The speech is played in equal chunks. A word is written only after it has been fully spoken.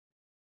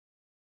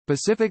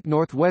Pacific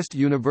Northwest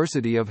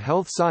University of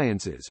Health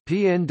Sciences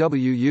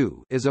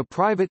 (PNWU) is a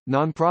private,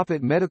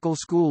 nonprofit medical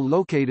school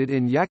located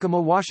in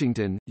Yakima,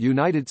 Washington,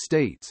 United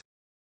States.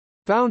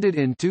 Founded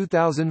in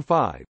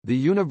 2005, the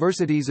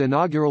university's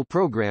inaugural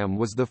program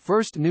was the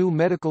first new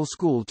medical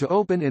school to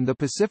open in the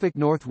Pacific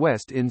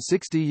Northwest in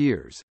 60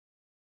 years.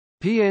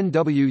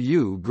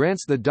 PNWU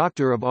grants the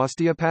Doctor of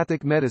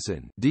Osteopathic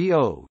Medicine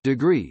 (DO)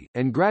 degree,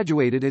 and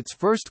graduated its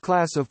first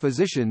class of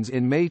physicians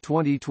in May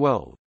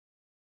 2012.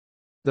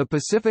 The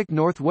Pacific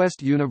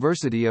Northwest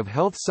University of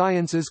Health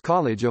Sciences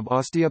College of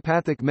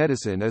Osteopathic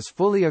Medicine is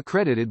fully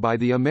accredited by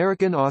the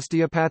American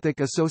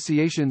Osteopathic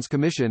Association's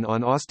Commission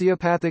on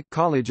Osteopathic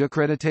College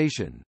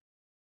Accreditation.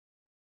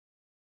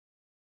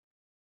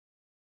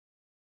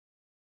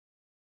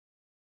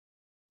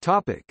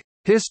 Topic: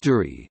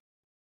 History.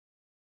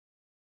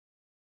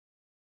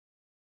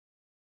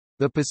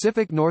 The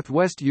Pacific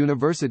Northwest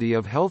University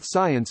of Health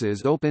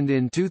Sciences opened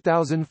in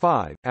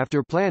 2005,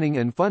 after planning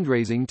and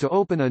fundraising to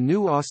open a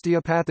new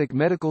osteopathic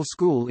medical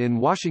school in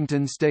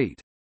Washington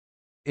state.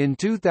 In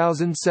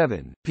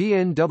 2007,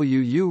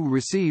 PNWU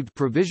received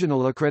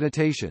provisional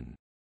accreditation.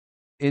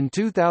 In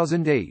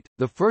 2008,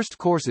 the first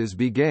courses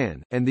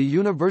began, and the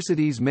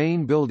university's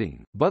main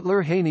building,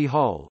 Butler Haney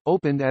Hall,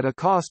 opened at a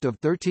cost of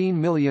 $13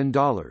 million.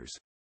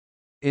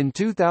 In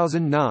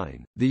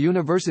 2009, the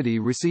university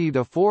received a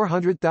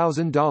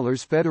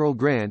 $400,000 federal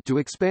grant to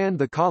expand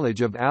the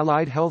College of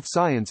Allied Health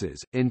Sciences.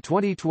 In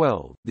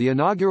 2012, the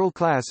inaugural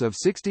class of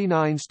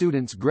 69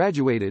 students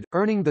graduated,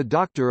 earning the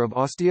Doctor of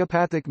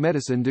Osteopathic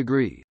Medicine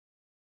degree.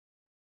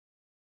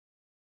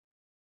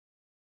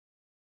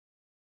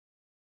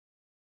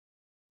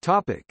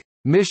 Topic: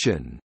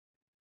 Mission.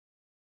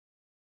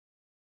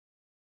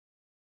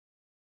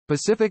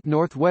 Pacific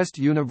Northwest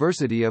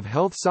University of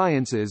Health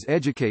Sciences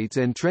educates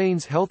and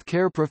trains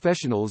healthcare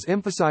professionals,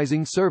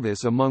 emphasizing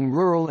service among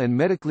rural and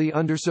medically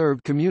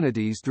underserved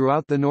communities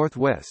throughout the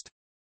Northwest.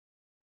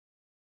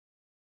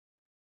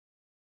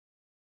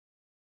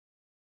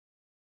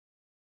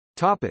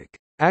 Topic: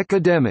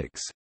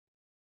 Academics.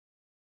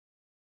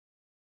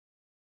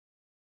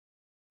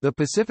 The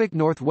Pacific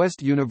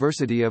Northwest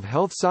University of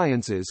Health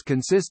Sciences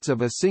consists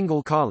of a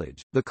single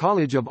college, the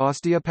College of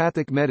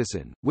Osteopathic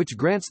Medicine, which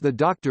grants the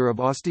Doctor of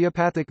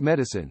Osteopathic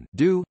Medicine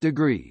 (DO)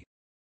 degree.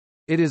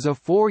 It is a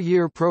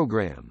 4-year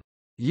program.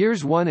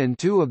 Years 1 and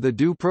 2 of the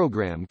DO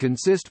program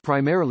consist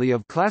primarily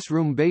of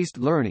classroom-based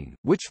learning,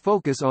 which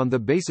focus on the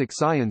basic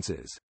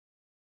sciences.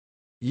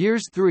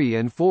 Years 3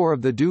 and 4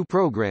 of the DO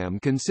program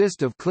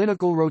consist of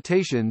clinical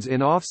rotations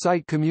in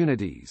off-site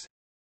communities.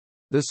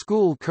 The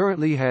school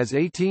currently has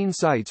 18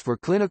 sites for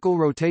clinical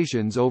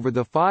rotations over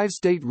the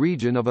 5-state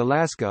region of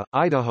Alaska,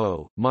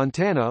 Idaho,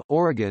 Montana,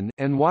 Oregon,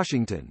 and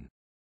Washington.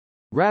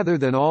 Rather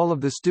than all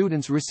of the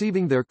students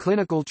receiving their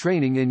clinical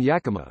training in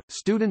Yakima,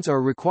 students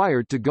are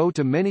required to go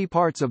to many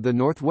parts of the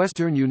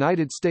northwestern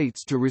United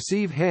States to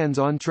receive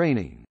hands-on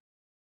training.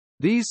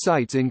 These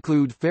sites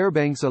include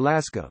Fairbanks,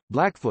 Alaska,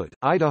 Blackfoot,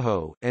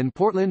 Idaho, and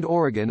Portland,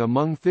 Oregon,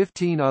 among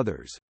 15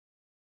 others.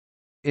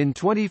 In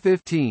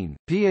 2015,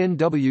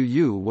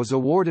 PNWU was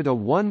awarded a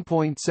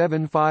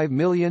 $1.75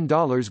 million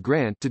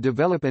grant to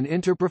develop an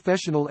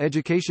interprofessional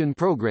education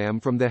program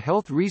from the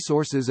Health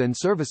Resources and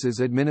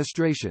Services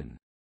Administration.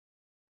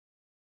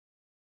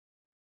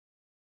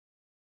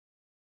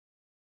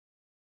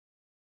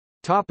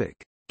 Topic: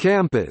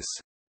 Campus.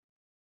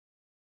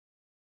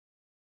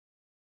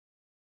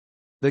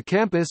 The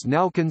campus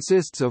now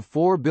consists of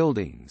 4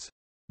 buildings.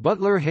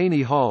 Butler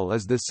Haney Hall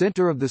is the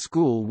center of the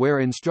school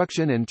where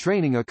instruction and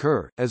training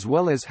occur, as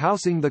well as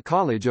housing the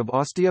College of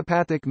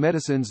Osteopathic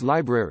Medicine's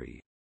library.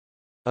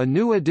 A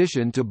new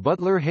addition to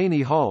Butler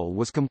Haney Hall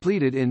was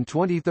completed in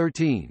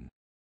 2013.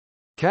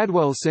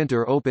 Cadwell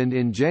Center opened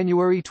in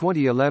January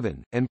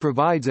 2011, and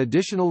provides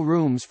additional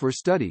rooms for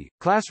study,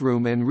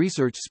 classroom and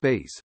research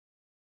space.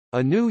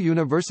 A new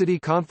University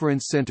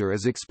Conference Center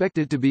is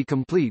expected to be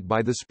complete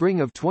by the spring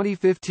of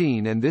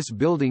 2015, and this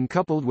building,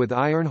 coupled with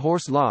Iron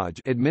Horse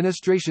Lodge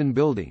Administration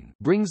Building,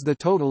 brings the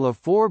total of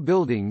 4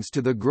 buildings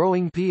to the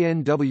growing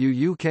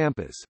PNWU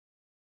campus.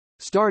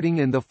 Starting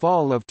in the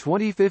fall of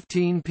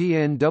 2015,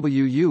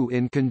 PNWU,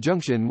 in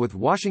conjunction with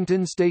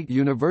Washington State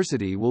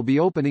University, will be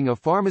opening a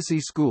pharmacy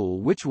school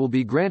which will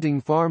be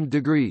granting pharm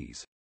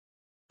degrees.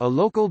 A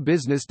local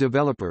business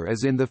developer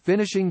is in the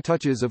finishing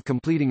touches of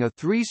completing a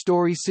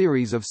 3-story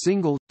series of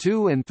single,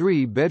 2- and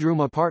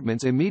 3-bedroom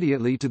apartments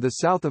immediately to the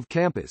south of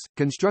campus.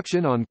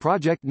 Construction on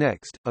Project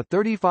Next, a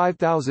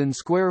 35,000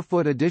 square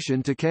foot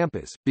addition to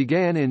campus,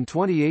 began in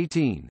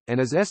 2018, and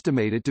is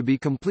estimated to be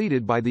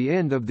completed by the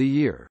end of the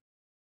year.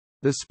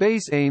 The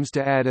space aims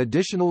to add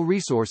additional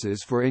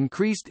resources for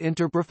increased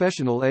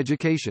interprofessional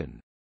education.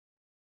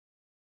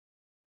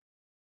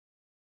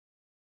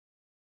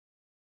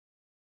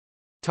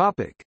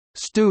 Topic: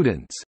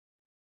 Students.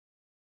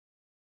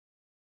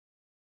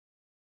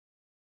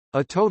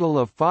 A total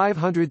of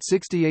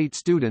 568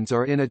 students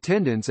are in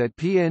attendance at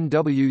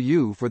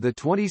PNWU for the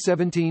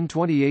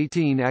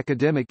 2017-2018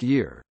 academic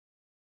year.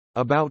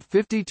 About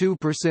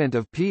 52%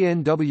 of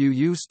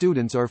PNWU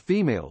students are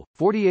female,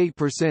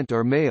 48%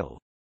 are male.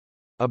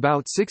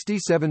 About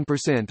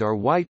 67% are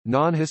white,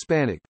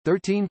 non-Hispanic,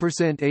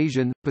 13%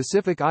 Asian,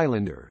 Pacific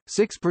Islander,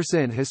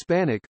 6%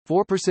 Hispanic,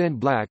 4%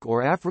 Black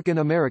or African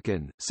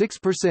American,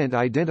 6%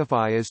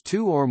 identify as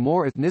two or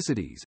more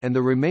ethnicities, and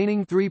the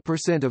remaining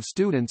 3% of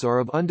students are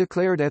of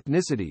undeclared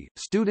ethnicity.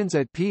 Students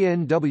at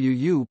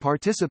PNWU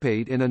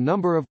participate in a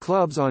number of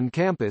clubs on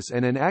campus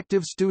and an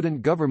active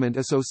student government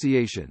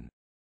association.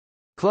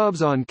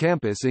 Clubs on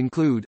campus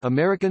include,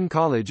 American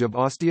College of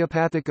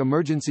Osteopathic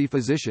Emergency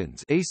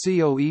Physicians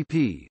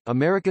ACOEP,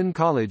 American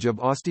College of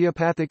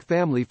Osteopathic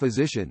Family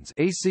Physicians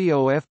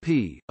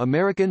ACOFP,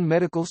 American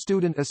Medical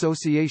Student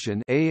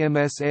Association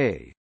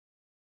AMSA.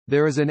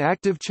 There is an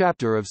active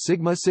chapter of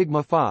Sigma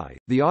Sigma Phi,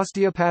 the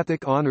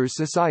Osteopathic Honors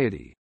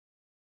Society.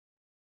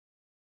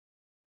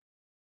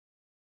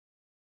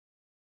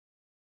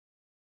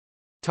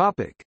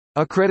 Topic: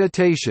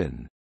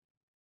 Accreditation.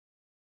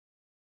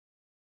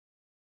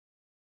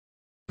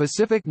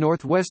 Pacific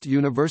Northwest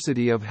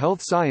University of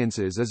Health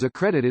Sciences is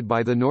accredited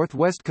by the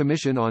Northwest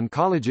Commission on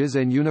Colleges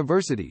and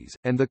Universities,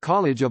 and the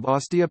College of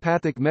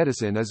Osteopathic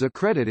Medicine is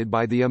accredited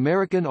by the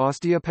American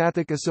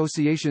Osteopathic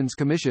Association's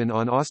Commission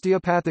on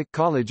Osteopathic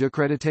College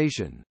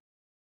Accreditation.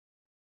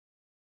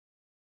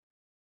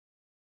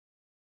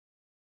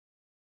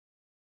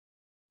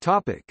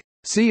 Topic.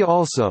 See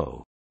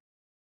also: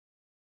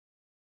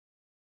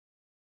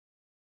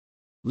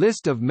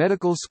 List of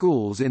medical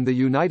schools in the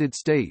United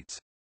States.